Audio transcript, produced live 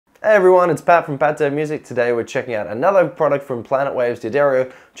Hey everyone, it's Pat from Pat Dev Music. Today we're checking out another product from Planet Waves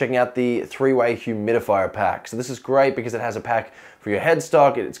D'Addario, checking out the 3-way humidifier pack. So this is great because it has a pack for your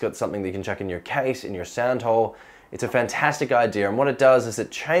headstock, it's got something that you can chuck in your case, in your sound hole. It's a fantastic idea, and what it does is it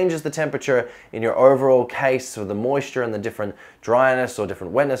changes the temperature in your overall case, so the moisture and the different dryness or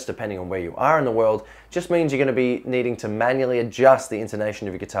different wetness depending on where you are in the world just means you're going to be needing to manually adjust the intonation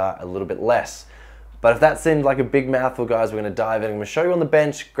of your guitar a little bit less. But if that seemed like a big mouthful, guys, we're going to dive in. I'm going to show you on the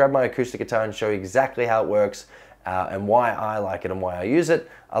bench, grab my acoustic guitar and show you exactly how it works and why I like it and why I use it.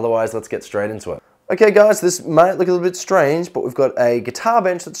 Otherwise, let's get straight into it. Okay guys, this might look a little bit strange, but we've got a guitar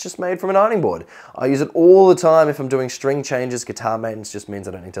bench that's just made from an ironing board. I use it all the time if I'm doing string changes. Guitar maintenance just means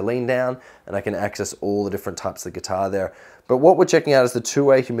I don't need to lean down and I can access all the different types of guitar there. But what we're checking out is the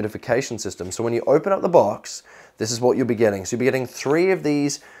 2-way humidification system. So when you open up the box, this is what you'll be getting. So you'll be getting 3 of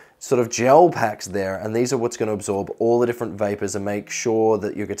these sort of gel packs there, and these are what's going to absorb all the different vapors and make sure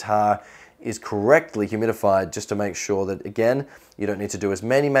that your guitar is correctly humidified, just to make sure that, again, you don't need to do as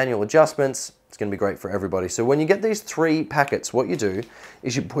many manual adjustments. It's going to be great for everybody. So when you get these 3 packets, what you do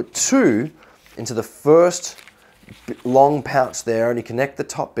is you put 2 into the first long pouch there, and you connect the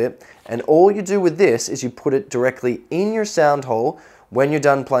top bit, and all you do with this is you put it directly in your sound hole when you're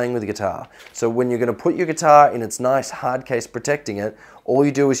done playing with the guitar. So when you're going to put your guitar in its nice hard case protecting it, all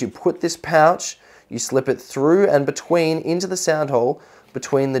you do is you put this pouch, you slip it through and between into the sound hole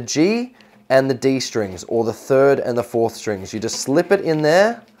between the G and the D strings, or the 3rd and the 4th strings. You just slip it in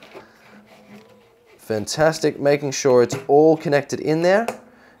there. Fantastic, making sure it's all connected in there.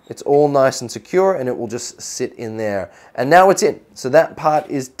 It's all nice and secure, and it will just sit in there. And now it's in. So that part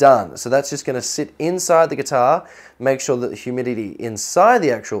is done. So that's just going to sit inside the guitar, make sure that the humidity inside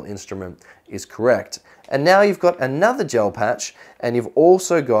the actual instrument is correct. And now you've got another gel patch, and you've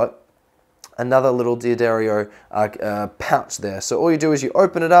also got another little D'Addario pouch there. So all you do is you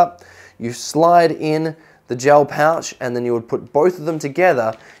open it up, you slide in the gel pouch, and then you would put both of them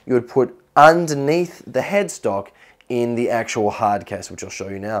together. You would put underneath the headstock in the actual hard case, which I'll show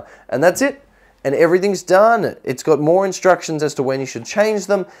you now. And that's it. And everything's done. It's got more instructions as to when you should change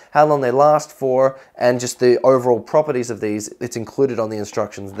them, how long they last for, and just the overall properties of these. It's included on the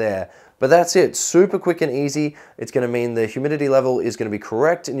instructions there. But that's it, super quick and easy. It's gonna mean the humidity level is gonna be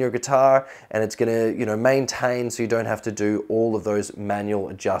correct in your guitar, and it's gonna, maintain so you don't have to do all of those manual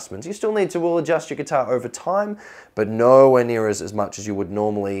adjustments. You still need to adjust your guitar over time, but nowhere near as much as you would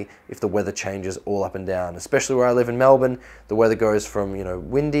normally if the weather changes all up and down. Especially where I live in Melbourne, the weather goes from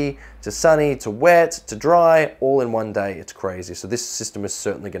windy to sunny to wet to dry all in one day. It's crazy. So this system is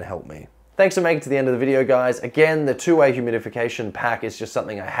certainly gonna help me. Thanks for making it to the end of the video, guys. Again, the 2-way humidification pack is just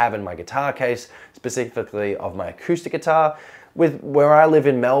something I have in my guitar case, specifically of my acoustic guitar. With where I live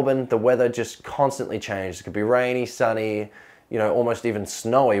in Melbourne, the weather just constantly changes. It could be rainy, sunny, almost even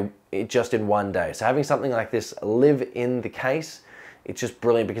snowy just in one day. So having something like this live in the case, it's just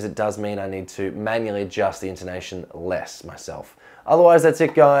brilliant because it does mean I need to manually adjust the intonation less myself. Otherwise, that's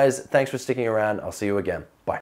it, guys. Thanks for sticking around. I'll see you again. Bye.